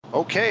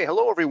Okay,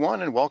 hello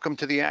everyone, and welcome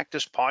to the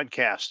Actus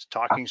Podcast,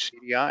 Talking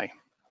CDI.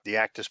 The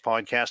Actus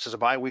Podcast is a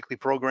bi-weekly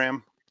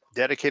program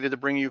dedicated to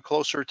bringing you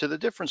closer to the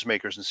difference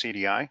makers in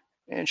CDI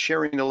and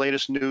sharing the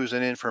latest news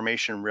and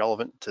information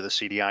relevant to the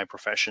CDI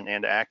profession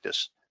and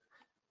Actus.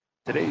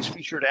 Today's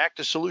featured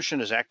Actus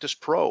solution is Actus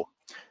Pro.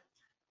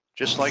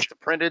 Just like the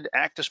printed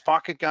Actus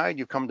Pocket Guide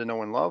you've come to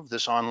know and love,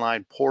 this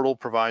online portal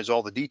provides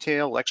all the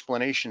detail,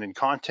 explanation, and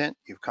content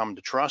you've come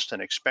to trust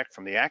and expect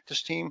from the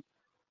Actus team,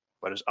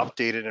 but is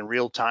updated in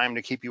real time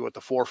to keep you at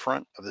the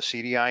forefront of the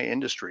CDI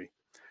industry.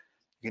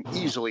 You can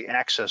easily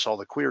access all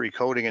the query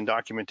coding and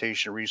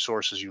documentation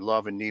resources you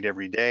love and need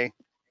every day,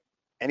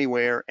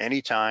 anywhere,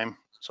 anytime.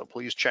 So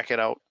please check it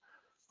out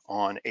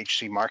on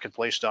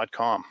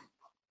hcmarketplace.com.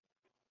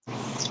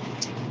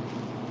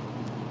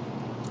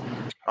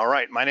 All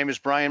right, my name is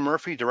Brian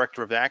Murphy,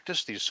 Director of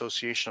Actus, the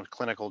Association of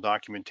Clinical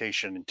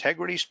Documentation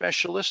Integrity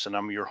Specialists, and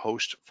I'm your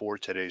host for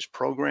today's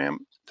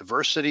program,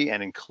 Diversity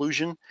and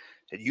Inclusion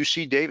at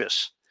UC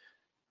Davis.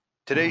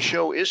 Today's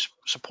show is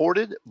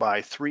supported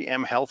by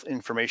 3M Health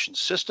Information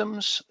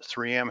Systems.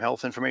 3M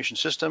Health Information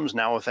Systems,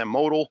 now with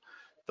M-Modal,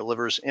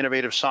 delivers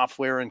innovative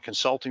software and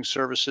consulting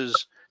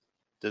services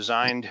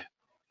designed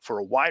for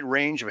a wide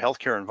range of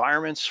healthcare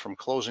environments, from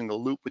closing the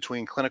loop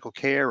between clinical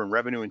care and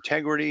revenue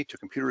integrity to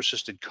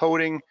computer-assisted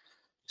coding,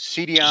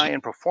 CDI,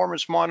 and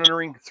performance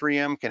monitoring.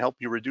 3M can help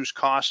you reduce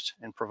costs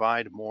and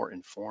provide more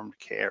informed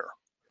care.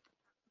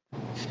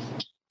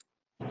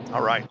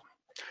 All right.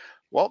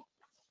 Well,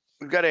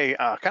 we've got a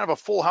kind of a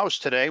full house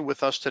today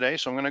with us today,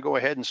 so I'm going to go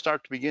ahead and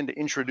start to begin to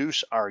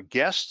introduce our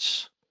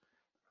guests.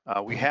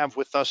 We have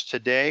with us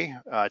today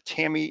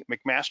Tammy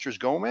McMasters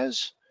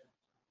Gomez.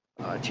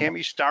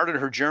 Tammy started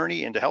her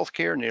journey into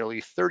healthcare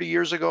nearly 30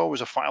 years ago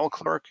as a file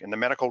clerk in the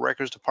medical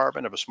records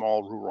department of a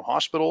small rural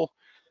hospital.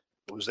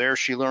 It was there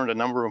she learned a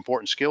number of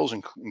important skills,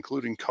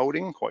 including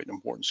coding, quite an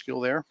important skill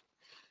there.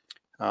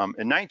 In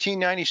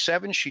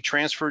 1997, she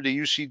transferred to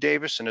UC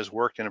Davis and has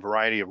worked in a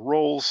variety of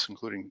roles,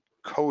 including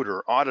coder,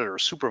 auditor,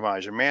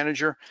 supervisor,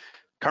 manager.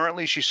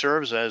 Currently, she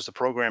serves as the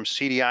program's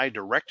CDI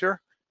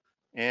director,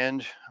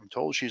 and I'm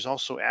told she's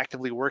also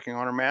actively working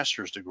on her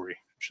master's degree,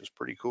 which is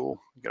pretty cool.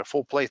 You got a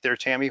full plate there,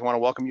 Tammy. I want to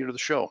welcome you to the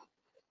show.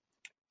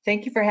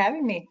 Thank you for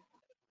having me.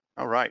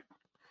 All right.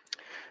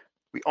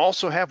 We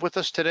also have with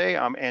us today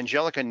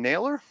Angelica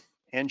Naylor.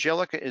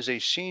 Angelica is a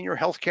senior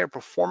healthcare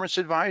performance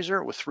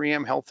advisor with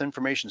 3M Health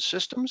Information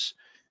Systems.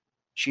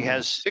 She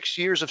has 6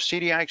 years of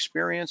CDI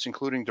experience,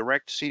 including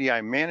direct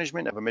CDI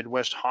management of a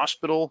Midwest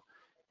hospital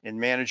and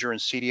manager in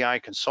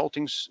CDI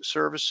consulting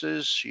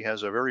services. She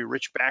has a very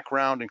rich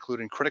background,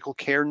 including critical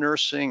care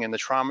nursing and the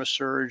trauma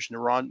surge,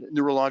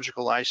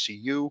 neurological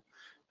ICU,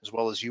 as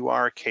well as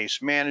UR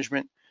case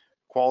management,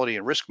 quality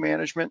and risk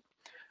management.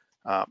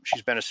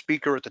 She's been a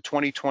speaker at the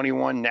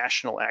 2021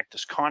 National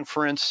Actus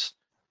Conference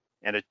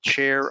and a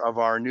chair of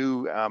our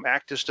new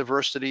Actus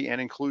Diversity and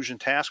Inclusion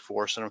Task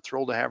Force, and I'm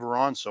thrilled to have her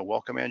on. So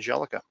welcome,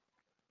 Angelica.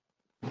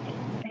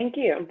 Thank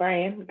you,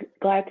 Brian.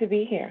 Glad to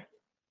be here.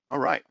 All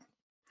right.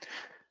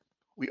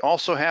 We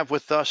also have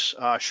with us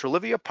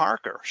Shalivia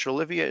Parker.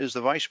 Shalivia is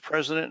the Vice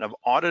President of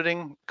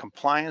Auditing,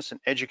 Compliance,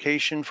 and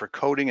Education for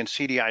Coding and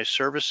CDI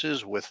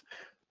Services with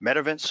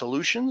Medivent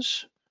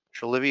Solutions.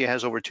 Shalivia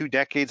has over 2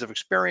 decades of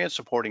experience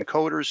supporting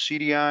coders,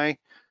 CDI,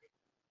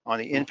 on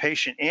the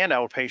inpatient and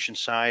outpatient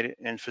side,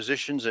 and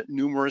physicians at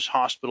numerous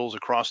hospitals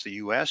across the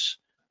U.S.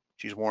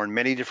 She's worn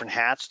many different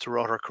hats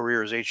throughout her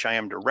career as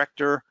HIM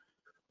Director,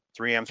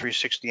 3M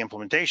 360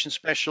 Implementation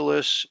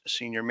Specialist,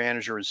 Senior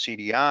Manager in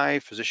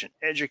CDI, Physician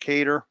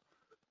Educator,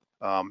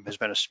 has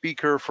been a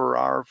speaker for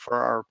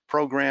our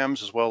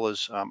programs as well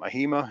as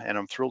AHIMA, and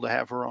I'm thrilled to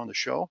have her on the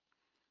show.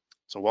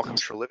 So welcome,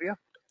 Shalivia.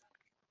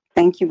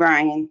 Thank you,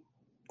 Brian.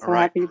 So All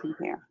right. happy to be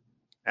here.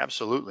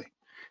 Absolutely.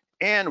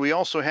 And we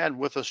also had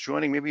with us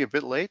joining maybe a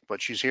bit late,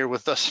 but she's here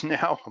with us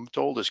now, I'm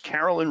told, is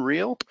Carolyn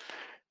Reel.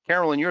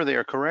 Carolyn, you're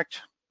there,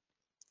 correct?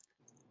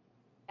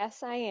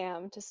 Yes, I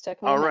am. Just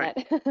took me All a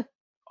right. minute.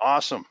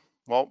 Awesome.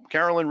 Well,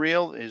 Carolyn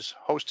Reel is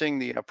hosting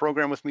the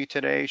program with me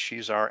today.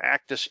 She's our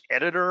Actus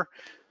editor,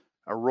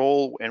 a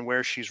role and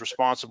where she's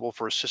responsible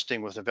for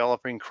assisting with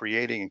developing,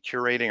 creating, and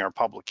curating our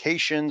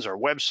publications, our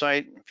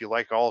website. If you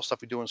like all the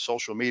stuff we do in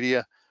social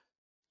media,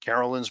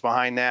 Carolyn's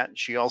behind that.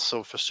 She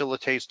also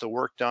facilitates the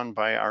work done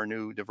by our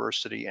new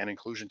Diversity and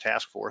Inclusion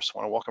Task Force. I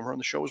want to welcome her on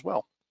the show as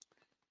well.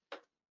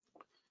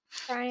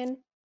 Brian?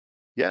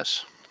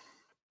 Yes.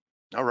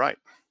 All right.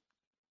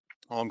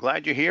 Well, I'm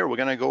glad you're here. We're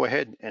going to go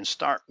ahead and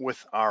start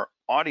with our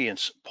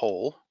audience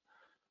poll.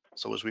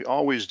 So as we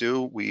always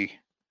do, we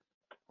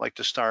like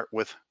to start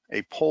with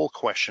a poll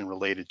question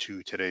related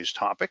to today's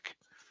topic.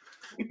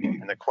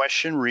 And the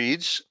question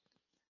reads,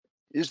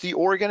 is the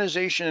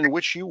organization in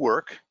which you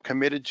work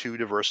committed to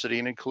diversity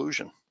and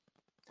inclusion?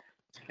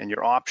 And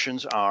your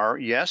options are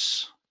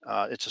yes,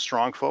 it's a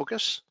strong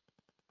focus,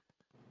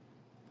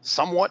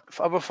 somewhat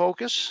of a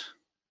focus,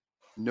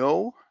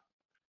 no,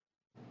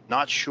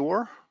 not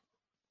sure,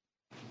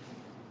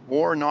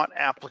 or not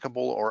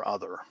applicable or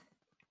other.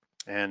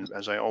 And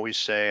as I always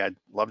say, I'd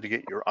love to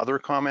get your other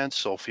comments,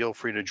 so feel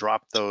free to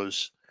drop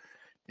those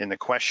in the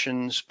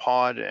questions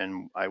pod,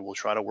 and I will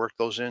try to work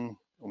those in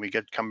when we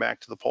come back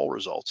to the poll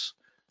results.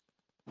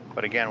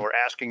 But again, we're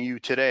asking you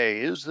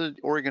today, is the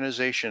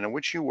organization in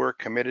which you work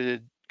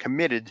committed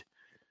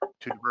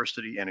to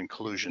diversity and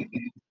inclusion?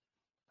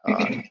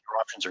 Your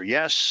options are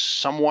yes,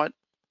 somewhat,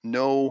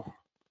 no,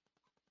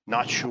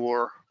 not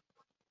sure,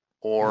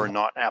 or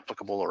not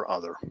applicable or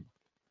other.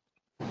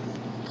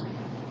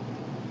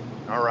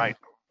 All right,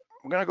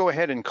 I'm going to go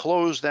ahead and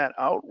close that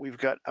out. We've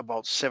got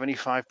about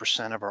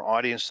 75% of our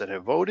audience that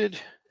have voted,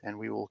 and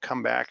we will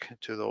come back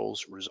to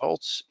those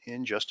results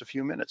in just a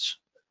few minutes.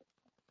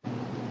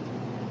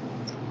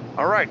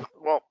 All right,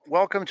 well,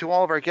 welcome to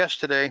all of our guests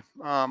today.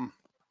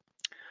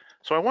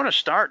 So I want to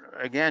start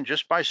again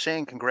just by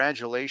saying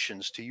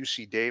congratulations to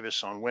UC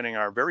Davis on winning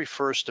our very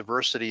first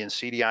Diversity and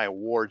CDI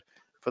Award.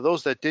 For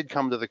those that did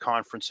come to the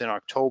conference in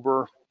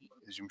October,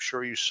 as I'm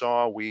sure you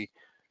saw, we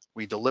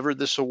delivered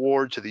this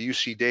award to the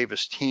UC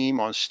Davis team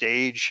on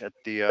stage at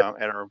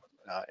in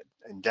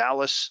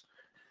Dallas.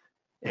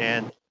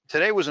 And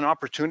today was an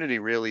opportunity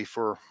really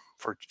for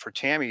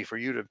Tammy, for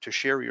you to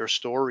share your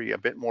story a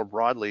bit more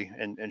broadly,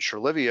 and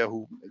Sherlivia,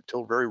 who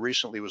until very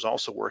recently was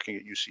also working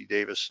at UC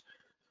Davis.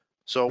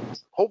 So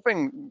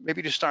hoping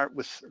maybe to start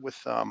with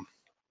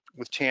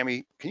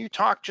Tammy, can you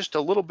talk just a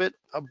little bit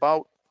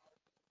about,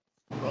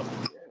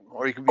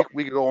 or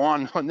we could go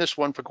on this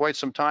one for quite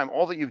some time,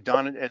 all that you've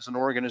done as an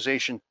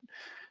organization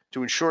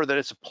to ensure that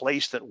it's a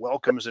place that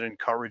welcomes and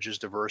encourages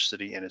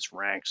diversity in its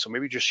ranks. So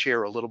maybe just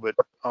share a little bit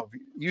of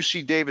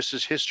UC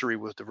Davis's history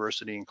with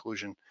diversity and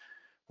inclusion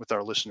with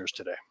our listeners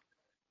today.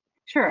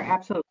 Sure,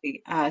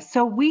 absolutely.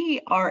 So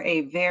we are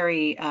a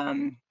very,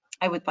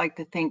 I would like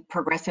to think,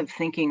 progressive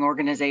thinking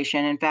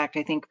organization. In fact,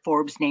 I think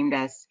Forbes named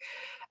us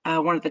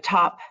one of the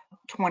top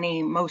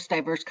 20 most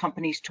diverse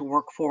companies to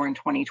work for in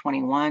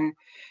 2021.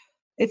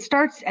 It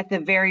starts at the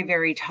very,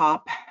 very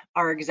top.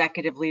 Our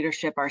executive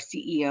leadership, our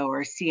CEO,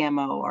 our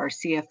CMO, our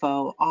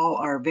CFO, all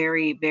are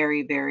very,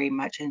 very, very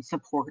much in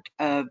support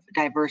of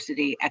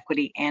diversity,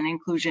 equity, and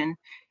inclusion.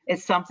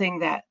 It's something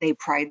that they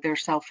pride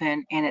themselves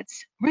in, and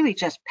it's really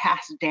just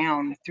passed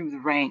down through the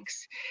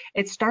ranks.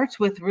 It starts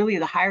with really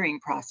the hiring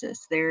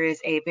process. There is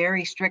a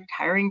very strict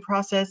hiring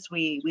process.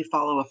 We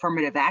follow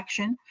affirmative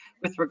action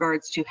with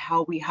regards to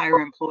how we hire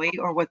an employee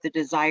or what the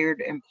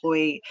desired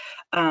employee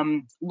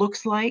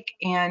looks like,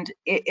 and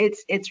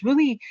it's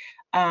really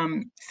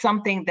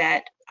something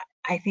that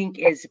I think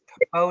is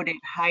promoted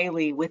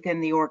highly within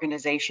the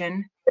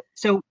organization.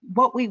 So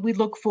what we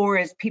look for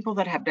is people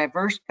that have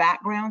diverse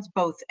backgrounds,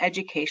 both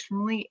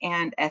educationally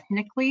and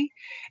ethnically,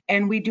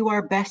 and we do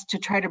our best to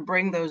try to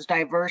bring those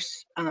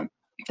diversities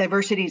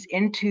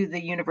into the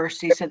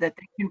university so that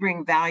they can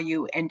bring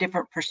value and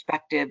different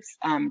perspectives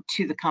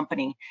to the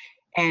company.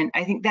 And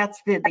I think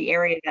that's the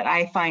area that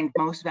I find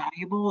most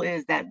valuable,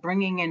 is that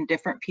bringing in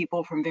different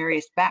people from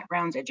various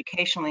backgrounds,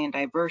 educationally and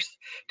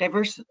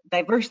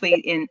diversely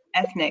in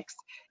ethnics,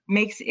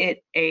 makes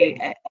it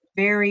a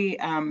very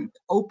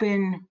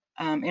open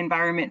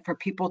environment for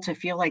people to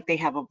feel like they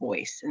have a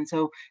voice. And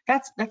so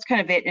that's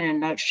kind of it in a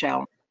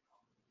nutshell.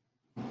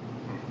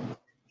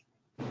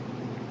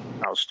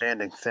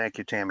 Outstanding. Thank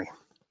you, Tammy.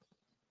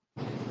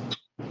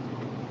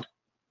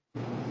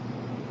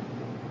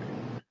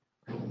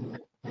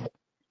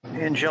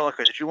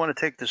 Angelica, did you want to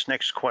take this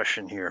next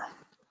question here?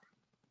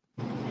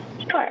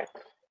 Sure.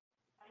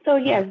 So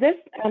yeah, this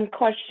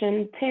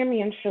question,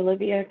 Tammy and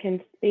Sherlivia can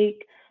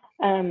speak.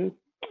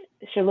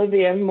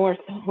 Sherlivia more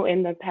so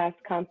in the past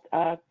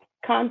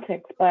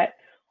context, but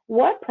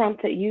what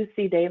prompted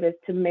UC Davis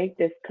to make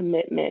this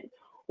commitment?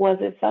 Was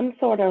it some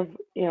sort of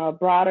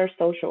broader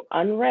social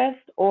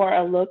unrest, or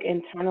a look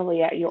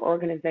internally at your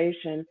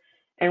organization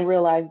and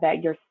realize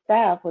that your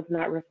staff was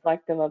not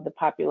reflective of the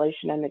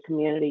population and the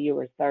community you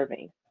were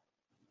serving?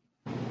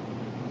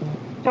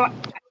 So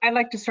I'd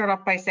like to start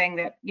off by saying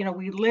that,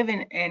 we live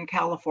in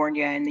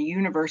California, and the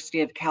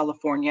University of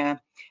California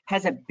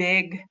has a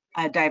big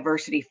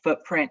diversity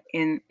footprint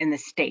in the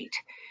state.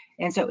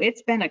 And so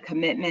it's been a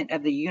commitment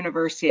of the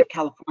University of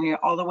California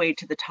all the way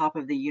to the top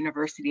of the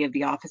University of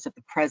the Office of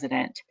the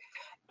President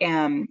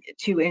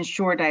to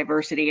ensure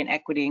diversity and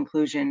equity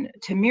inclusion,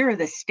 to mirror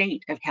the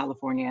state of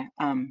California,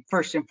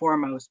 first and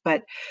foremost.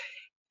 But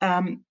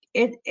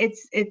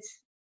it's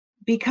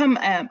become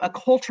a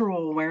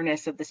cultural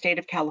awareness of the state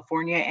of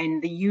California,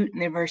 and the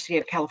University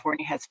of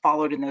California has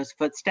followed in those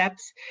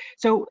footsteps.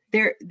 So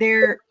there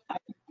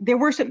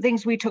were some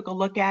things we took a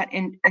look at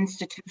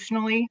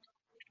institutionally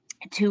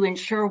to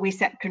ensure we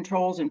set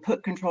controls and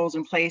put controls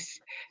in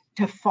place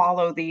to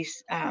follow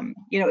these.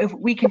 If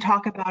we can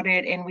talk about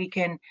it and we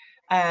can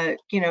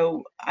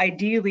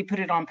ideally put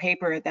it on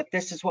paper that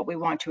this is what we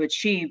want to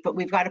achieve, but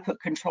we've got to put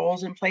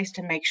controls in place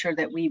to make sure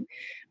that we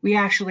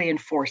actually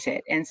enforce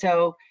it. And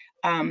so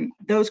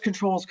those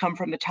controls come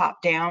from the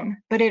top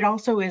down, but it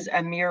also is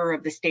a mirror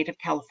of the state of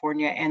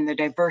California and the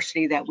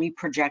diversity that we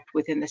project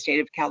within the state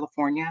of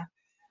California.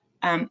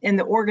 And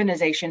the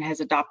organization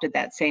has adopted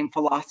that same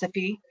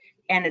philosophy,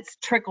 and it's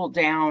trickled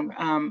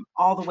down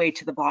all the way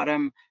to the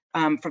bottom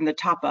from the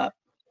top up.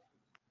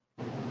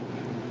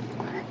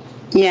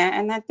 Yeah,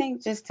 and I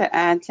think just to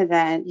add to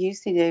that,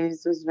 UC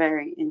Davis was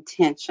very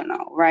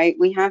intentional, right?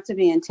 We have to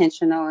be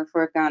intentional if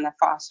we're going to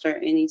foster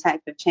any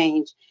type of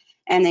change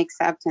and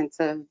acceptance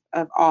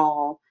of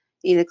all,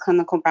 either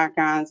clinical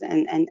backgrounds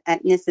and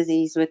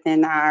ethnicities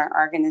within our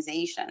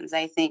organizations.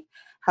 I think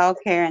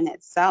healthcare in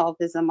itself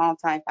is a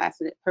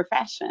multifaceted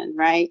profession,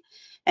 right?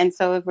 And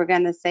so if we're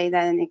going to say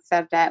that and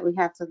accept that, we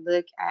have to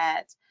look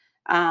at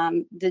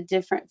the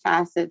different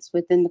facets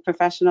within the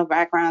professional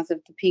backgrounds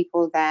of the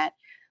people that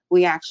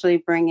we actually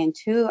bring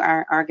into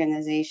our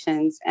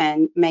organizations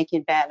and make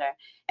it better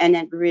and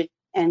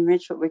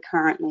enrich what we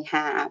currently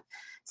have.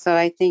 So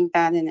I think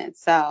that in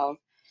itself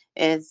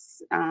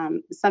is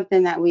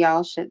something that we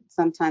all should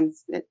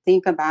sometimes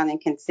think about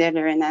and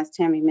consider. And as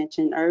Tammy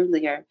mentioned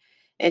earlier,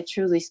 it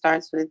truly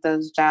starts with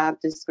those job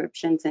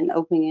descriptions and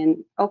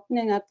opening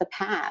up the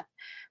path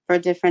for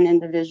different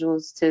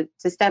individuals to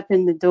step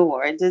in the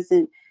door. It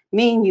doesn't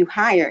mean you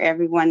hire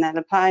everyone that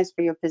applies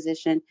for your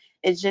position.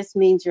 It just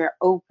means you're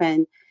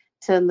open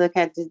to look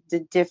at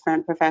the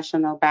different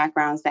professional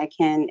backgrounds that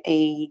can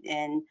aid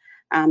in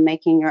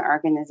making your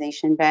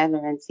organization better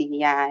in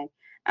CDI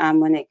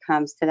when it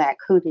comes to that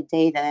coded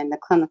data and the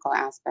clinical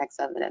aspects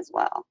of it as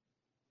well.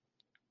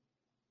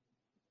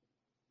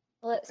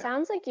 Well, it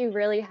sounds like you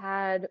really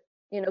had,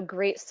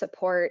 great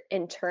support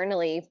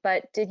internally,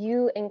 but did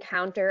you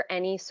encounter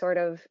any sort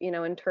of,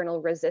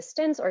 internal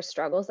resistance or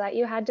struggles that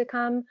you had to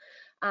come?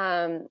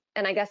 And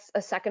I guess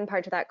a second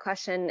part to that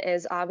question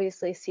is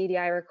obviously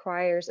CDI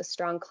requires a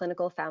strong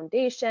clinical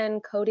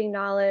foundation, coding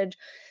knowledge,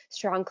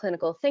 strong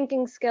clinical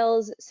thinking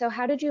skills. So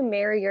how did you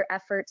marry your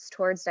efforts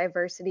towards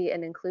diversity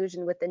and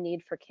inclusion with the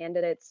need for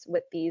candidates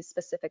with these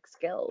specific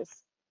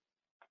skills?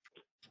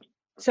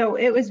 So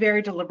it was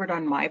very deliberate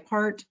on my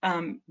part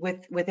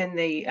within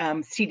the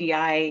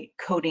CDI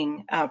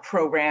coding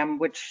program,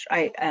 which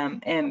I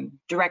am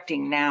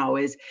directing now.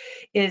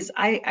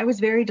 I was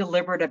very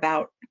deliberate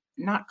about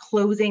not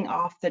closing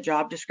off the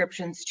job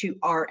descriptions to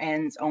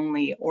RNs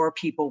only or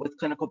people with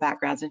clinical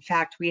backgrounds. In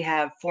fact, we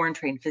have foreign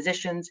trained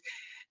physicians.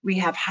 We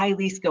have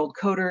highly skilled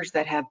coders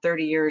that have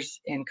 30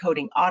 years in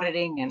coding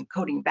auditing and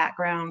coding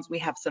backgrounds. We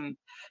have some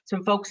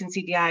folks in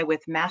CDI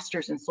with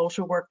masters in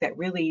social work that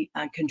really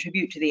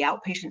contribute to the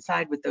outpatient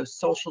side with those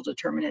social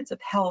determinants of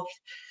health.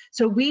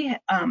 So we,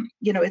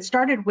 it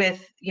started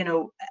with,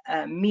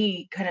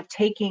 me kind of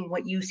taking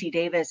what UC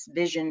Davis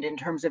visioned in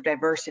terms of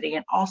diversity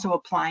and also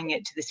applying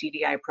it to the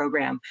CDI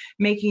program,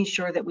 making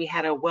sure that we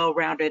had a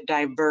well-rounded,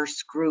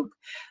 diverse group,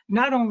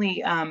 not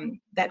only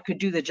that could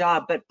do the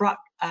job, but brought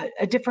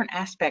a different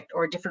aspect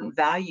or a different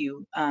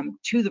value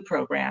to the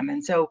program.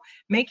 And so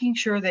making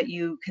sure that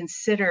you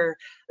consider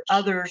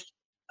others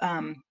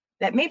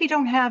that maybe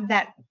don't have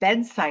that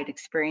bedside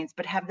experience,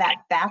 but have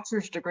that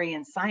bachelor's degree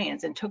in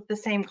science and took the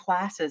same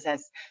classes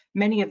as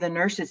many of the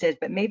nurses did,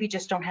 but maybe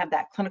just don't have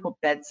that clinical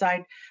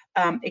bedside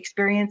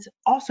experience,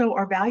 also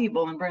are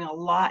valuable and bring a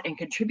lot and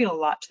contribute a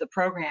lot to the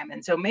program.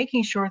 And so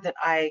making sure that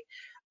I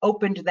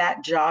opened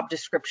that job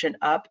description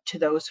up to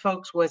those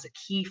folks was a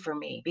key for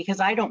me, because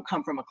I don't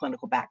come from a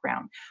clinical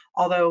background.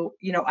 Although,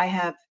 I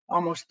have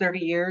almost 30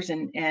 years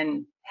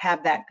and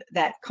have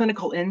that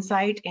clinical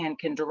insight and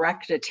can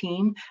direct a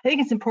team. I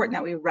think it's important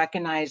that we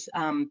recognize,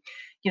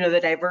 the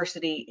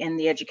diversity in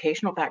the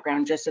educational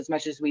background just as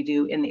much as we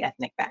do in the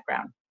ethnic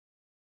background.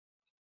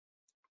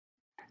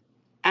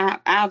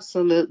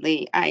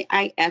 Absolutely.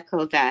 I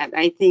echo that.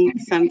 I think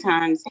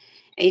sometimes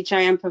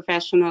HIM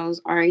professionals,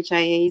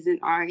 RHIAs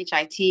and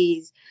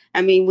RHITs,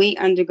 we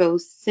undergo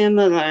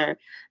similar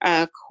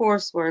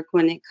coursework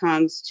when it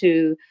comes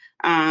to,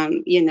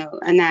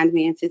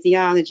 anatomy and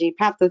physiology,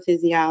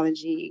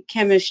 pathophysiology,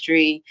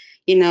 chemistry,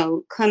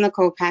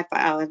 clinical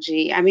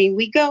pathology.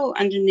 We go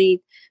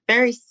underneath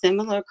very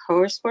similar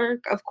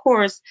coursework. Of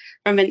course,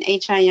 from an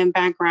HIM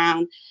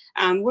background,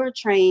 we're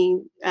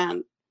trained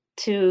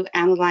to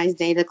analyze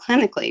data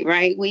clinically,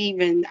 right?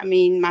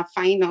 My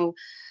final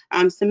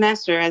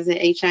semester as an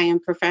HIM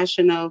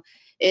professional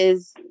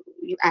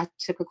I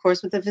took a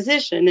course with a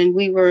physician, and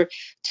we were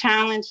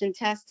challenged and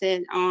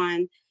tested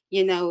on,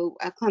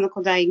 a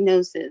clinical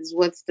diagnosis.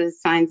 What's the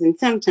signs and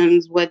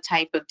symptoms? What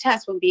type of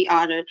test will be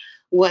ordered?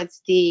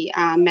 What's the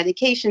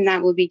medication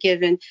that will be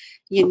given?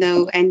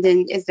 And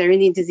then is there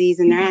any disease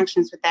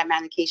interactions with that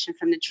medication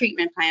from the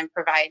treatment plan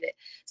provided?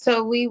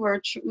 So we were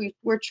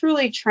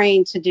truly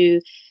trained to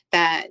do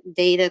that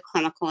data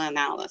clinical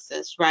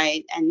analysis,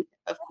 right? And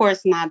of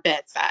course, not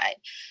bedside.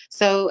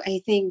 So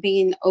I think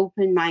being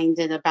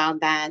open-minded about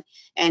that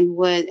and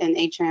what an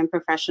HIM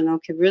professional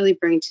could really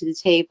bring to the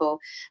table,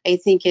 I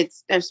think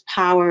there's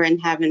power in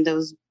having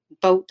those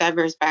both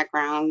diverse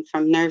backgrounds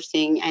from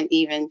nursing and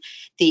even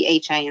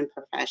the HIM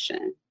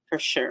profession, for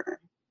sure.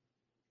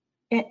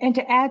 And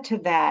to add to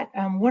that,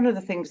 one of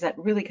the things that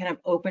really kind of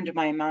opened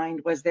my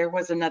mind was there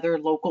was another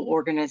local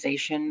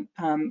organization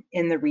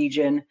in the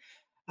region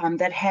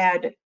that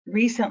had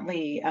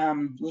recently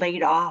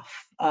laid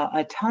off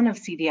a ton of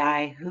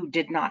CDI who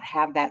did not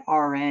have that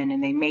RN,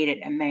 and they made it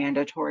a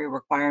mandatory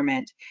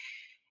requirement.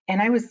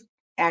 And I was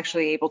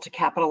actually able to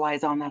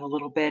capitalize on that a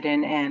little bit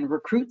and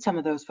recruit some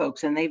of those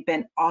folks, and they've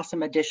been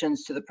awesome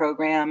additions to the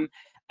program.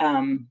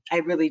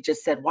 I really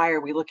just said, why are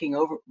we looking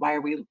over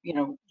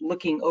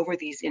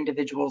these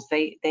individuals?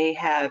 They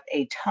have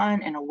a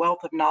ton and a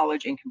wealth of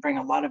knowledge and can bring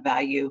a lot of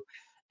value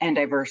and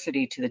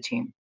diversity to the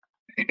team.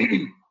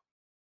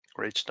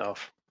 Great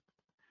stuff.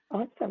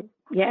 Awesome.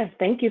 Yes,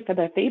 thank you for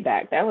the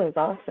feedback. That was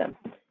awesome.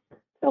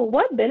 So,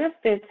 what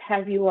benefits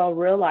have you all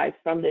realized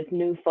from this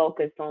new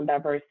focus on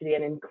diversity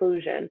and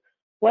inclusion,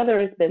 whether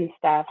it's been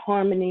staff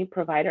harmony,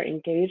 provider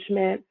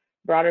engagement,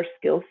 broader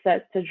skill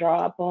sets to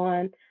draw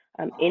upon,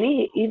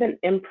 any even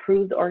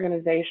improved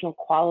organizational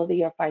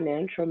quality or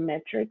financial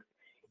metrics?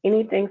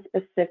 Anything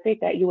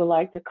specific that you would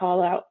like to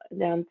call out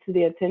to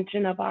the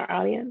attention of our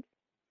audience?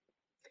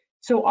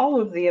 So all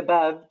of the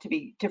above, to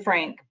be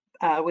frank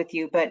with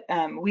you, but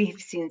we've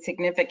seen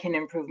significant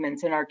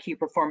improvements in our key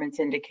performance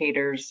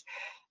indicators,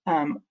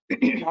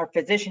 our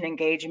physician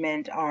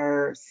engagement,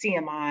 our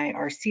CMI,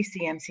 our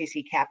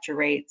CC/MCC capture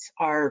rates,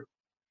 our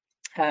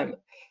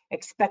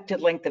expected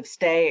length of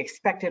stay,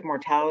 expected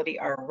mortality,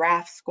 our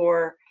RAF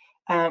score,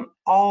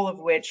 all of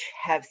which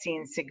have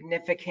seen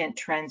significant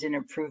trends and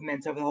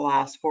improvements over the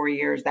last 4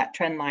 years. That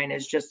trend line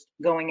is just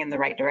going in the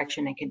right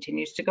direction and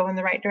continues to go in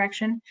the right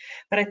direction.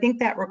 But I think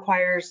that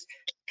requires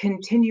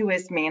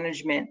continuous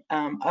management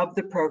of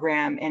the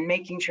program and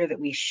making sure that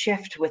we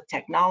shift with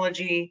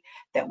technology,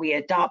 that we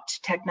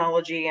adopt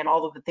technology and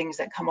all of the things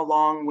that come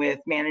along with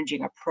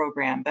managing a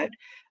program. But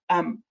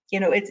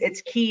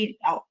it's key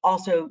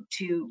also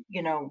to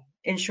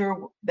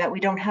ensure that we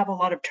don't have a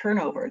lot of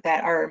turnover,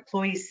 that our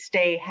employees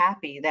stay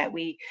happy, that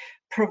we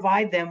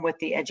provide them with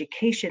the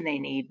education they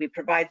need, we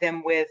provide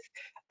them with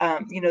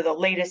the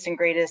latest and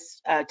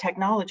greatest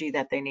technology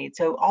that they need.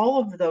 So all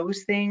of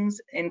those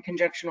things in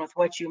conjunction with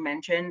what you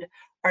mentioned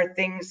are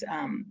things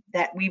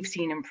that we've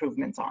seen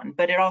improvements on.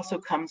 But it also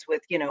comes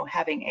with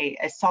having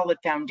a solid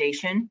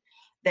foundation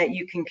that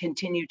you can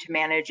continue to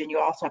manage, and you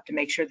also have to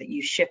make sure that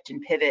you shift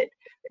and pivot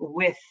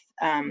with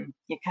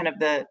kind of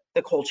the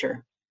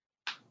culture.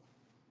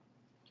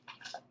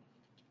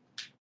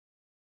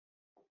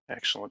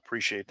 Excellent.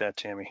 Appreciate that,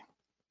 Tammy.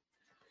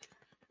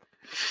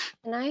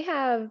 And I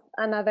have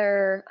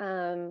another,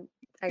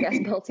 I guess,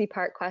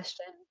 multi-part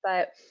question,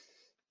 but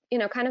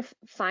kind of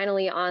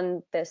finally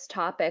on this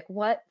topic,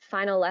 what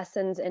final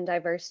lessons in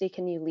diversity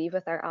can you leave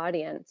with our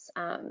audience?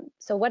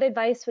 So what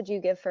advice would you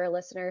give for a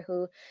listener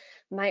who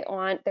might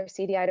want their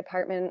CDI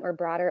department or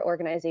broader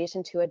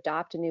organization to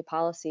adopt a new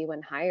policy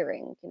when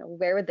hiring?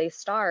 Where would they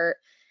start?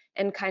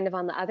 And kind of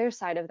on the other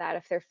side of that,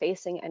 if they're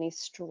facing any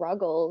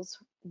struggles,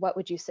 what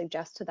would you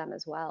suggest to them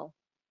as well?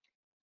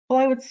 Well,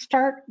 I would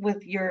start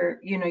with your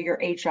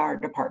HR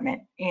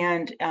department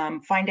and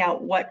find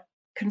out what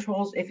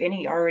controls, if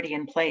any, are already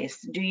in place.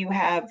 Do you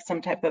have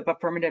some type of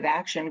affirmative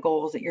action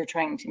goals that you're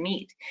trying to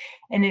meet?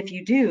 And if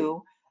you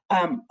do,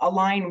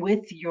 align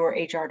with your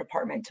HR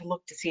department to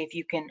look to see if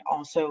you can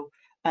also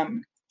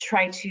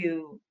try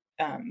to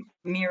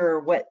mirror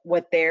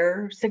what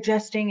they're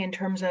suggesting in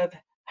terms of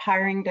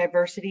hiring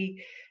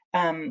diversity.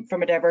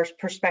 From a diverse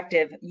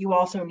perspective. You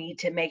also need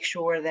to make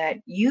sure that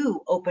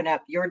you open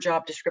up your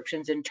job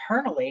descriptions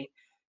internally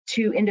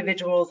to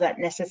individuals that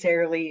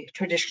necessarily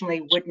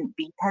traditionally wouldn't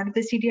be part of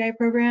the CDI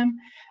program.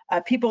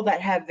 People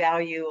that have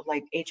value,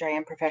 like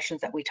HIM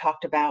professions that we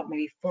talked about,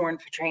 maybe foreign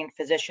trained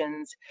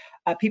physicians,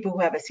 people who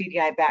have a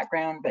CDI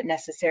background but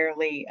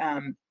necessarily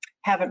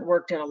haven't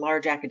worked in a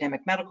large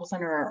academic medical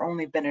center or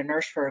only been a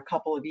nurse for a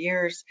couple of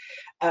years.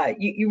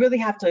 You really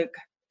have to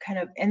kind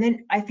of, and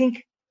then I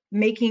think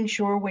making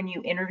sure when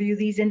you interview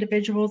these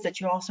individuals that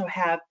you also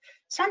have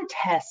some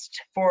test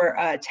for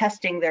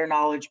testing their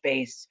knowledge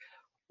base,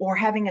 or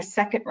having a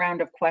second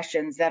round of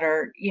questions that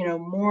are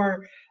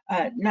more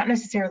not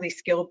necessarily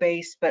skill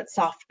based but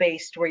soft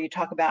based, where you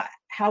talk about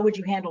how would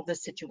you handle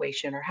this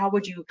situation or how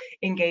would you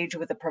engage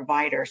with a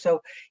provider.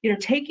 So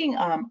taking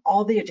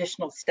all the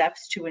additional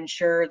steps to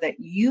ensure that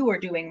you are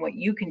doing what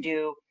you can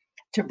do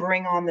to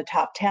bring on the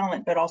top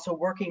talent, but also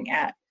working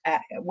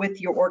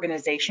with your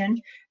organization,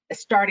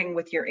 starting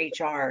with your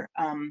HR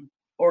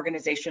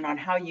organization, on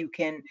how you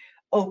can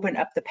open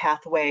up the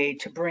pathway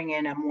to bring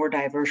in a more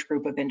diverse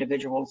group of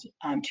individuals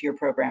to your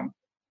program.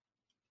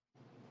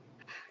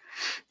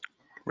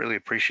 Really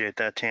appreciate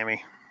that,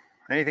 Tammy.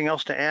 Anything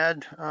else to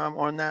add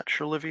on that,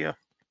 Shalivia?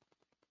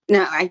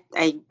 No,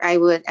 I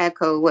would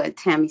echo what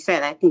Tammy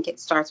said. I think it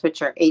starts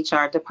with your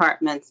HR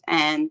departments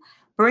and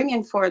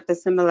bringing forth the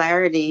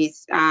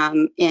similarities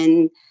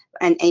in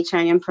an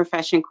HIM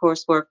profession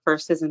coursework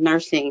versus a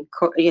nursing,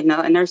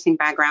 a nursing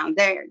background.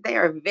 They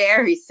are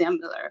very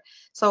similar.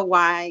 So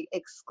why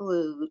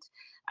exclude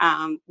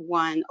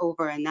one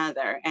over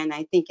another? And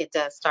I think it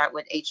does start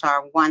with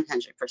HR 100%.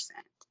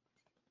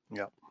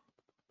 Yep.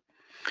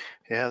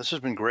 Yeah, this has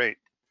been great.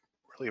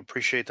 Really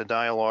appreciate the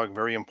dialogue.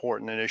 Very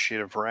important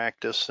initiative for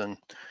ACDIS, and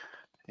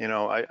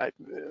it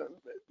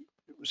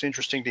was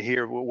interesting to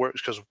hear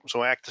because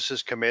ACDIS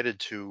is committed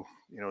to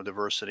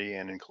diversity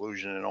and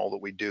inclusion in all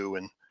that we do,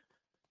 and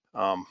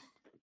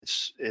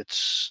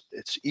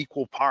it's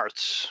equal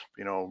parts,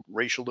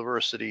 racial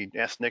diversity,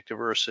 ethnic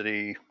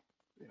diversity,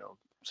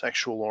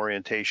 sexual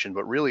orientation,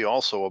 but really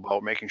also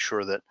about making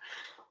sure that,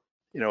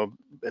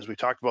 as we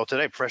talked about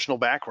today, professional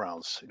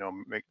backgrounds,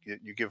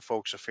 you give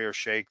folks a fair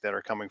shake that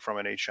are coming from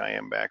an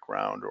HIM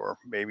background, or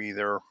maybe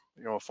they're,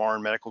 a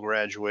foreign medical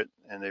graduate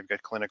and they've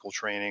got clinical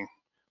training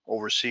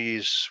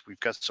overseas. We've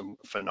got some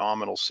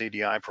phenomenal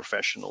CDI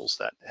professionals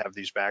that have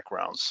these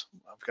backgrounds.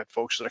 I've got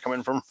folks that are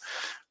coming from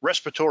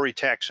respiratory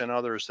techs and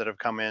others that have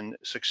come in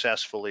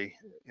successfully.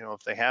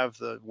 If they have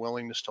the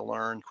willingness to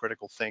learn,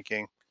 critical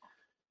thinking,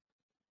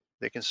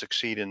 they can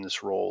succeed in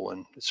this role.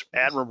 And it's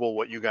admirable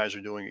what you guys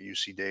are doing at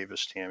UC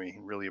Davis, Tammy.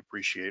 Really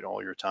appreciate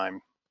all your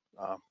time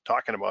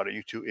talking about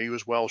it. You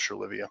as well,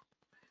 Sherlivia.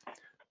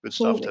 Good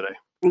stuff today.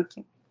 Thank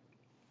you.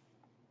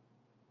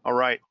 All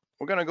right,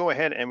 we're going to go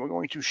ahead and we're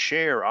going to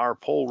share our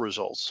poll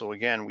results. So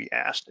again, we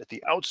asked at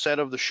the outset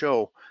of the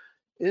show,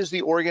 is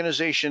the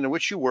organization in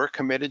which you work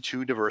committed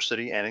to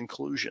diversity and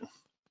inclusion?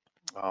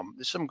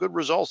 There's some good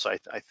results, I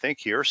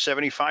think here.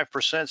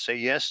 75% say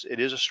yes,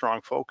 it is a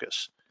strong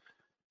focus.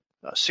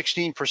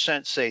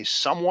 16% say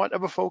somewhat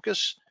of a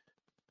focus.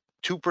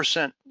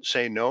 2%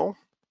 say no.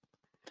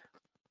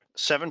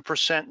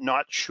 7%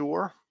 not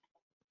sure.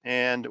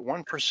 And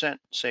 1%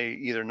 say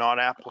either not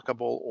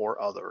applicable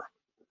or other.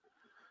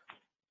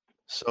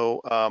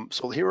 So,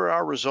 so here are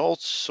our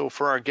results. So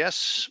for our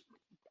guests,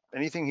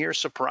 anything here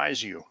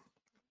surprise you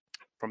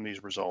from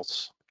these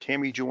results?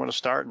 Tammy, do you want to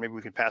start? Maybe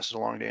we could pass it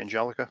along to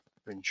Angelica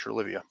and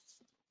Sherlivia.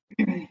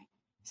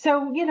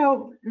 So,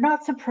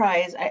 not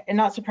surprised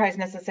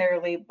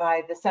necessarily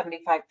by the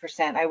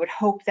 75%. I would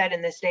hope that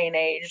in this day and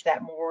age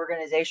that more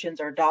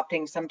organizations are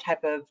adopting some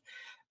type of,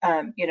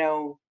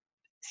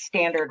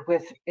 standard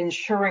with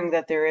ensuring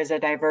that there is a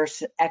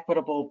diverse,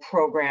 equitable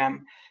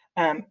program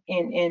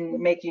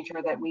in making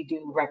sure that we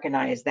do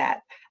recognize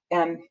that.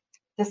 The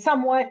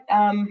somewhat,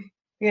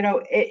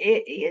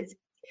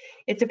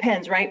 it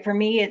depends, right? For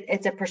me,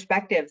 it's a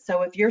perspective.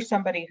 So if you're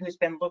somebody who's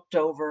been looked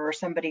over, or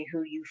somebody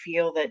who you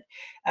feel that,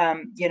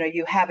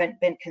 you haven't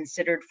been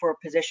considered for a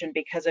position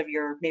because of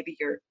maybe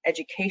your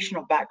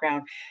educational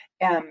background,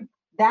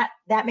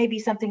 that may be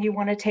something you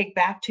want to take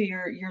back to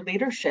your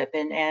leadership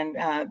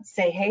and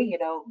say, hey,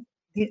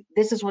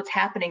 this is what's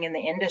happening in the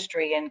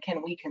industry, and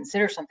can we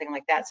consider something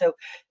like that? So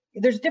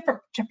there's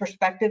different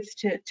perspectives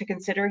to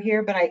consider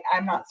here, but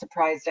I'm not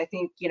surprised. I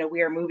think,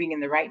 we are moving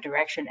in the right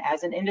direction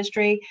as an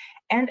industry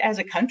and as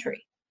a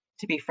country,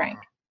 to be frank.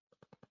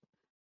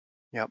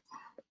 Yep.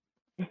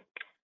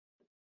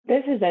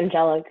 This is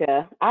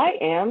Angelica. I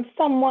am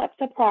somewhat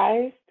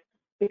surprised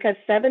because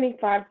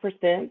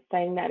 75%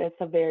 saying that it's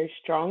a very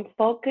strong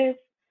focus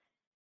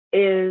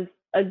is,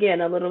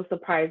 again, a little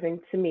surprising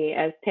to me.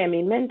 As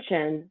Tammy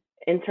mentioned,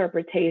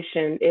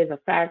 interpretation is a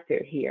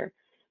factor here.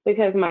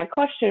 Because my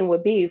question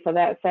would be, for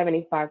that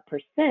 75%,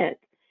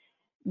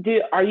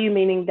 are you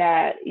meaning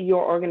that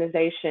your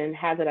organization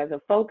has it as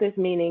a focus,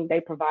 meaning they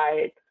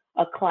provide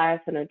a class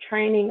and a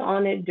training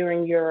on it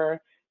during your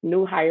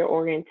new hire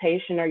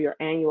orientation or your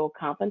annual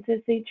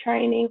competency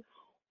training?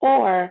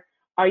 Or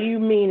are you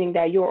meaning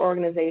that your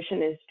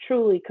organization is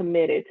truly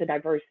committed to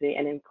diversity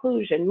and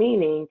inclusion,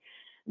 meaning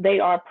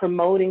they are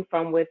promoting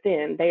from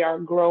within, they are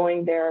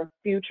growing their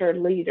future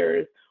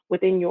leaders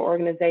within your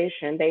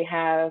organization, they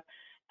have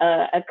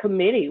a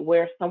committee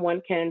where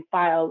someone can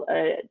file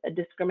a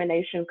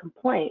discrimination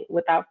complaint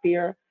without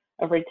fear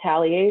of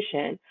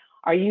retaliation?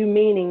 Are you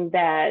meaning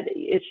that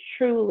it's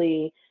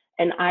truly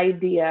an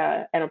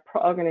idea and an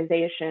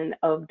organization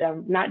of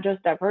not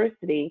just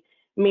diversity,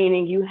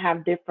 meaning you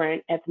have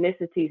different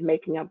ethnicities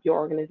making up your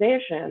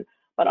organization,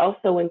 but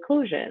also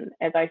inclusion,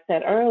 as I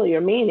said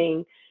earlier,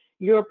 meaning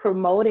you're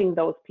promoting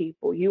those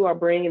people, you are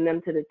bringing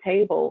them to the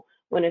table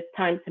when it's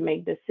time to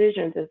make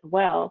decisions as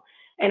well?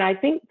 And I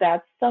think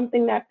that's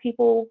something that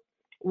people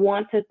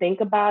want to think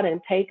about and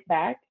take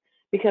back,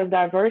 because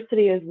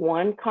diversity is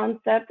one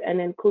concept and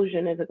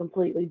inclusion is a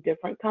completely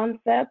different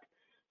concept.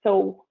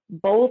 So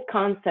both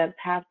concepts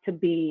have to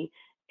be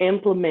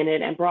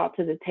implemented and brought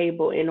to the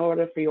table in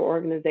order for your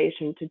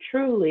organization to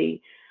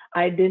truly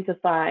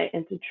identify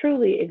and to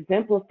truly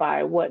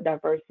exemplify what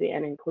diversity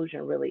and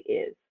inclusion really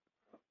is.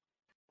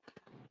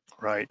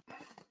 Right.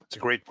 It's a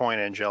great point,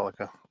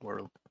 Angelica.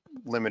 We're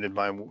limited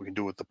by what we can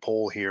do with the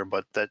poll here,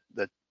 but that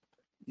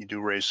you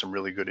do raise some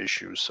really good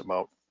issues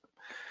about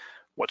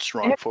what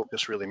strong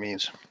focus really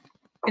means.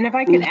 And if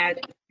I could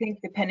add, I think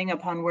depending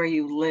upon where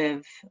you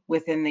live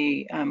within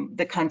the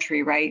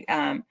country, right,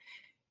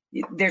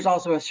 there's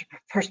also a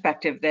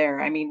perspective there.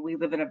 I mean, we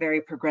live in a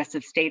very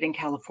progressive state in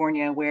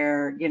California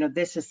where,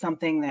 this is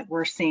something that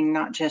we're seeing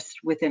not just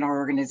within our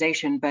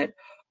organization, but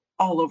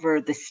all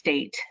over the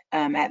state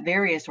at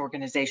various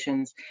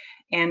organizations.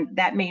 And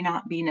that may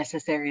not be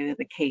necessarily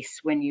the case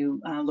when you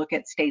look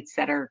at states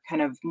that are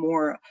kind of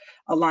more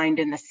aligned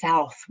in the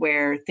South,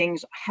 where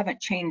things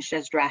haven't changed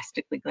as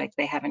drastically like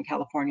they have in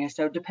California.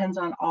 So it depends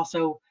on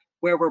also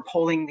where we're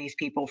pulling these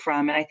people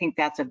from. And I think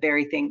that's I would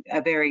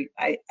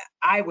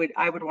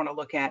want to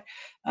look at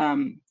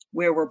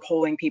where we're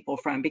pulling people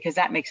from, because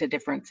that makes a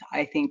difference.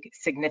 I think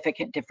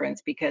significant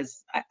difference,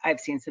 because I've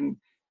seen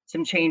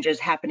some changes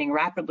happening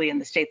rapidly in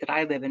the state that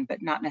I live in,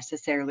 but not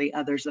necessarily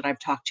others that I've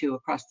talked to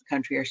across the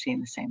country are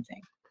seeing the same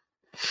thing.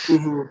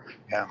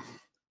 Yeah.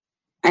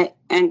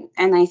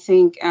 And I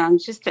think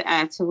just to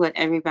add to what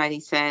everybody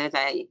said,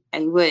 I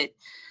would,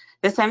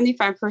 the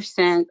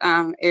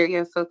 75%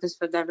 area of focus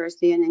for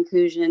diversity and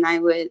inclusion, I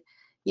would,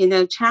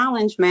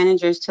 challenge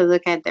managers to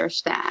look at their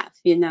staff.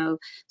 Do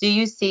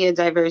you see a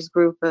diverse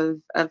group of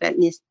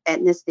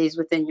ethnicities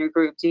within your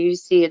group? Do you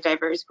see a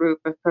diverse group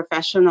of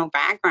professional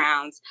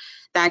backgrounds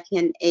that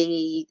can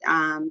aid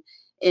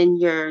in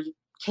your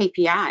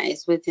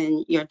KPIs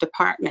within your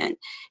department?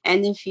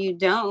 And if you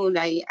don't,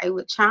 I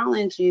would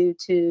challenge you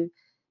to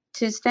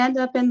stand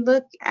up and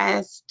look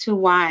as to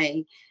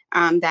why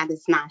that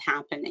is not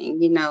happening.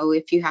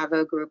 If you have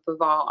a group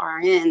of all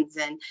RNs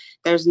and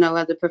there's no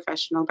other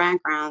professional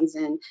backgrounds,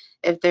 and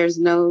if there's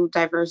no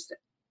diverse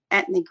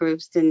ethnic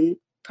groups, then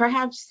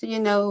perhaps,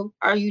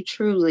 are you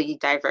truly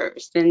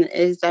diverse? And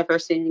is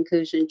diversity and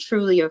inclusion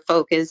truly your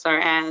focus? Or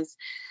as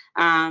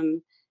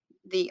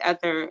the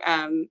other,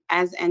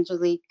 as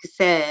Angelique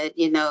said,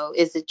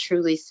 is it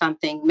truly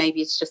something,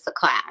 maybe it's just a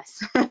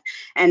class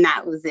and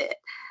that was it.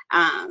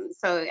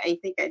 So I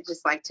think I'd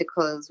just like to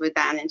close with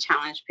that and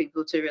challenge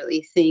people to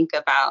really think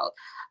about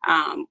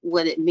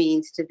what it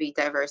means to be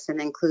diverse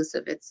and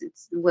inclusive.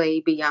 It's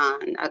way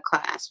beyond a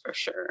class for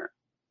sure.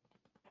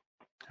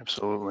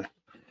 Absolutely.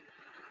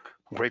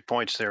 Great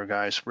points there,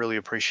 guys. Really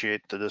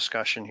appreciate the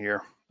discussion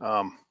here.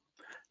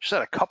 Just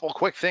had a couple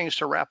quick things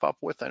to wrap up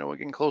with. I know we're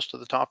getting close to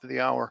the top of the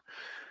hour,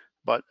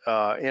 but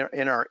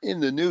in our In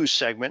the News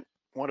segment,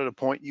 wanted to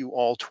point you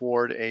all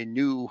toward a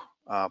new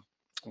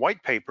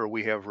white paper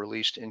we have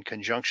released in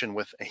conjunction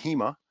with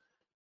AHIMA.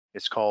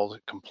 It's called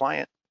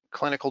Compliant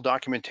Clinical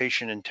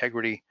Documentation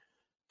Integrity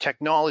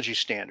Technology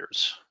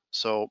Standards.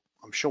 So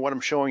I'm sure what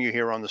I'm showing you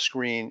here on the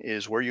screen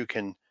is where you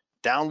can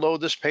download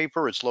this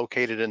paper. It's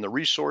located in the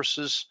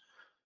resources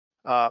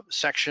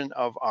section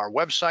of our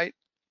website.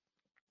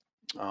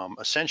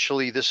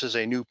 Essentially, this is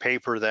a new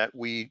paper that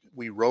we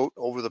wrote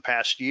over the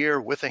past year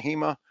with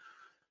AHIMA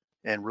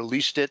and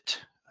released it.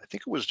 I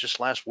think it was just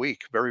last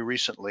week, very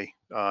recently,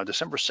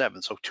 December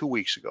 7th, so 2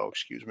 weeks ago,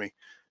 excuse me.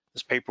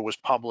 This paper was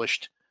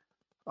published.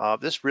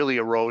 This really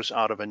arose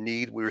out of a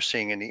need we were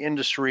seeing in the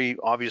industry.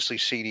 Obviously,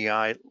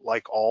 CDI,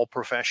 like all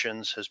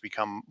professions, has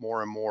become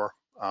more and more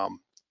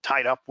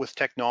tied up with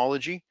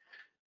technology.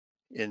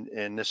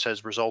 And this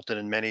has resulted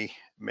in many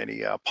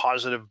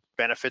positive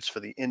benefits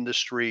for the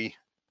industry,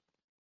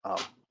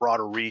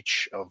 broader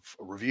reach of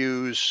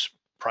reviews,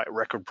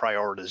 record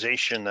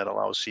prioritization that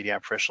allows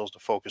CDI professionals to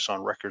focus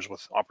on records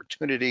with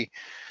opportunity,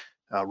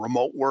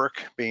 remote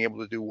work, being able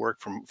to do work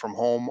from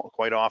home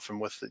quite often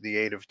with the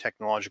aid of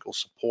technological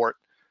support.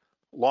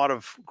 A lot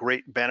of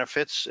great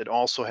benefits. It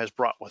also has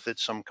brought with it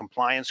some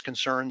compliance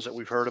concerns that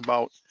we've heard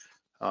about.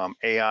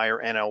 AI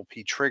or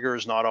NLP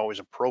triggers not always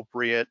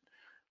appropriate,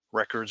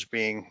 records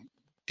being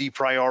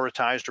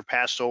deprioritized or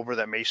passed over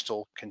that may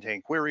still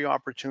contain query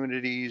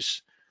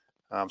opportunities,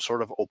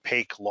 sort of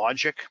opaque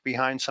logic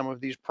behind some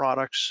of these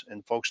products,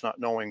 and folks not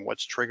knowing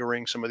what's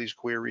triggering some of these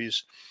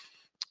queries.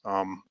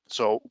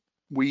 So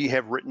we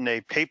have written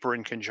a paper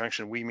in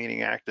conjunction, we meaning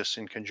Actis,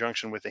 in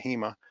conjunction with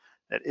AHIMA,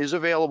 that is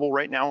available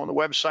right now on the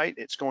website.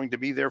 It's going to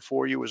be there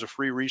for you as a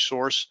free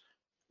resource.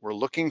 We're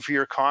looking for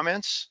your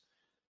comments.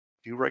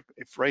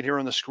 If right here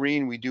on the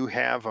screen, we do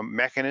have a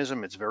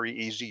mechanism. It's very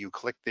easy. You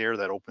click there,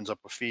 that opens up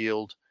a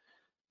field.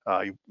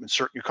 You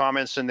insert your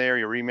comments in there,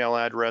 your email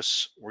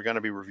address. We're going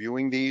to be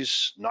reviewing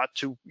these, not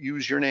to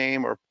use your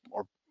name or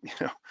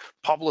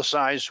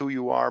publicize who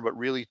you are, but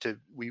really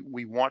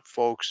we want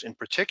folks, in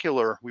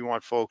particular, we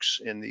want folks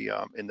in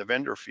the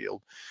vendor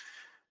field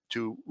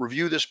to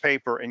review this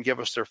paper and give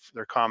us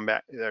their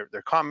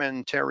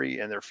commentary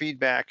and their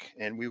feedback,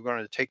 and we're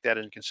going to take that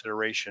into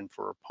consideration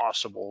for a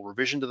possible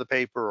revision to the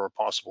paper or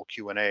possible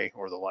Q&A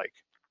or the like.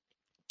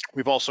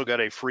 We've also got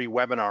a free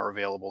webinar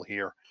available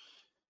here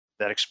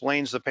that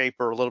explains the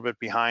paper a little bit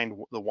behind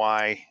the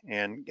why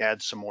and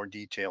adds some more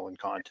detail and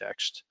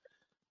context.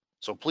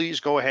 So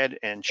please go ahead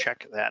and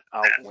check that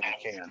out when you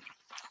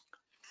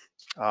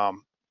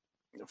can.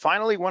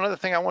 Finally, one other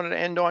thing I wanted to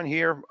end on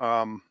here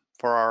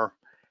for our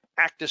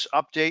Actis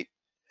update,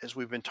 as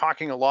we've been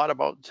talking a lot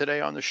about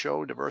today on the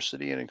show,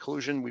 diversity and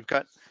inclusion, we've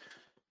got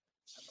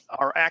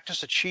our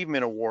Actis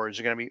Achievement Awards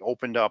are going to be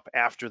opened up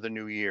after the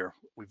new year.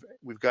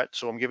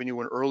 So I'm giving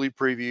you an early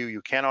preview.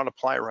 You cannot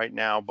apply right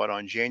now, but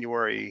on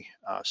January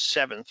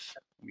 7th,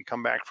 when we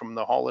come back from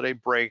the holiday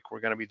break, we're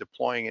going to be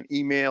deploying an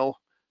email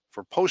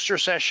for poster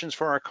sessions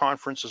for our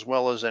conference, as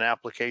well as an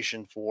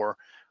application for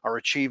our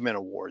Achievement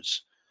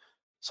Awards.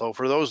 So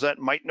for those that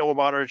might know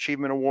about our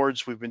Achievement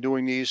Awards, we've been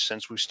doing these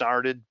since we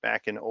started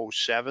back in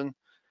 2007.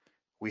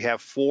 We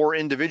have 4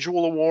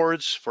 individual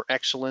awards for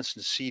excellence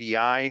in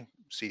CDI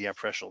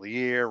Professional of the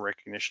Year,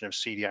 recognition of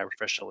CDI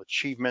Professional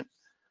Achievement.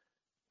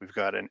 We've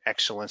got an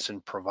Excellence in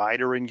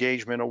Provider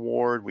Engagement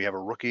Award. We have a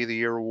Rookie of the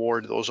Year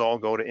Award. Those all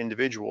go to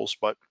individuals.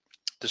 But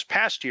this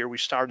past year, we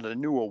started a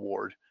new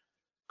award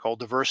called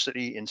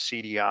Diversity in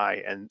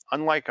CDI. And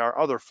unlike our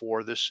other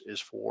 4, this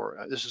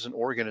is an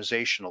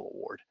organizational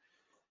award.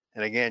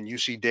 And again,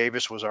 UC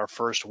Davis was our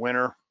first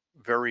winner,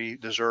 very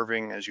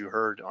deserving, as you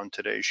heard on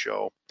today's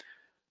show,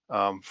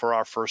 for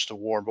our first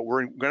award. But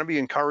we're going to be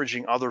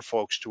encouraging other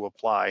folks to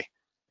apply.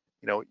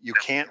 You know, you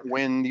can't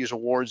win these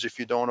awards if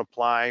you don't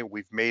apply.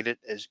 We've made it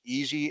as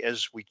easy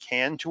as we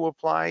can to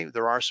apply.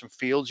 There are some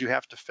fields you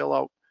have to fill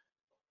out,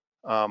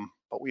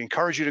 but we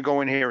encourage you to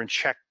go in here and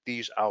check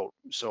these out.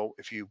 So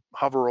if you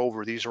hover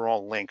over, these are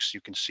all links.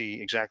 You can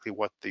see exactly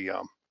what the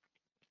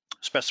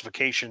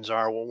specifications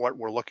are, what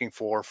we're looking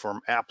for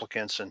from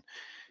applicants,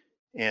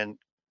 and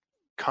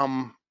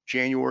come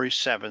January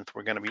 7th,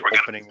 we're going to be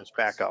opening this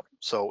back up.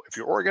 So if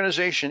your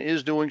organization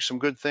is doing some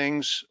good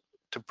things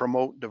to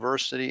promote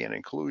diversity and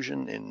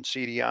inclusion in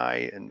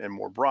CDI and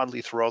more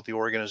broadly throughout the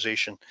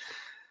organization,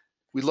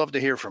 we'd love to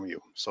hear from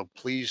you. So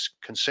please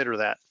consider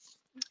that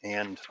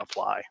and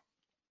apply.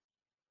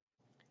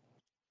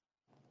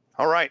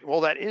 All right,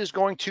 well, that is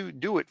going to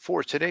do it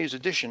for today's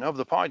edition of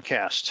the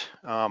podcast.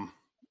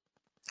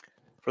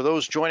 For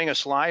those joining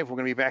us live, we're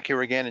going to be back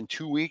here again in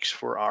 2 weeks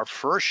for our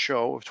first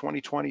show of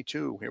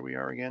 2022. Here we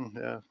are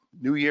again,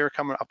 new year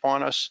coming up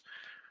on us.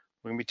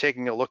 We're going to be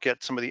taking a look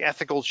at some of the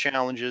ethical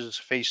challenges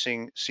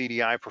facing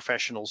CDI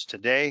professionals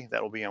today.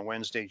 That will be on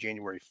Wednesday,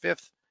 January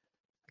 5th.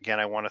 Again,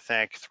 I want to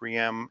thank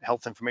 3M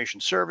Health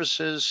Information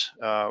Services,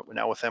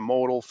 now with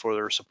M-Modal, for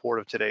their support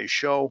of today's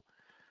show.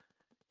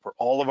 For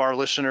all of our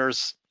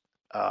listeners,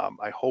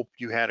 I hope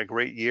you had a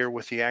great year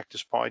with the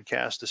ACDIS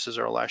podcast. This is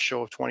our last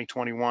show of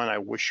 2021. I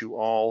wish you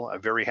all a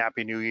very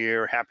happy new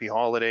year, happy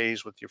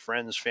holidays with your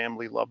friends,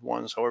 family, loved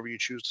ones, however you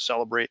choose to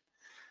celebrate.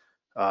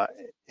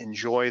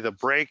 Enjoy the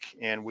break,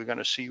 and we're going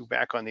to see you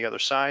back on the other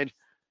side.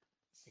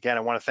 Again, I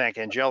want to thank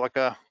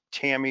Angelica,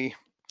 Tammy,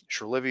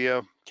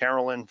 Sherlivia,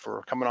 Carolyn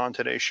for coming on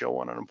today's show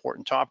on an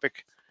important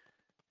topic.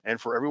 And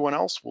for everyone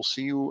else, we'll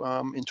see you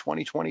in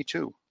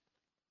 2022.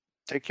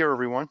 Take care,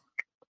 everyone.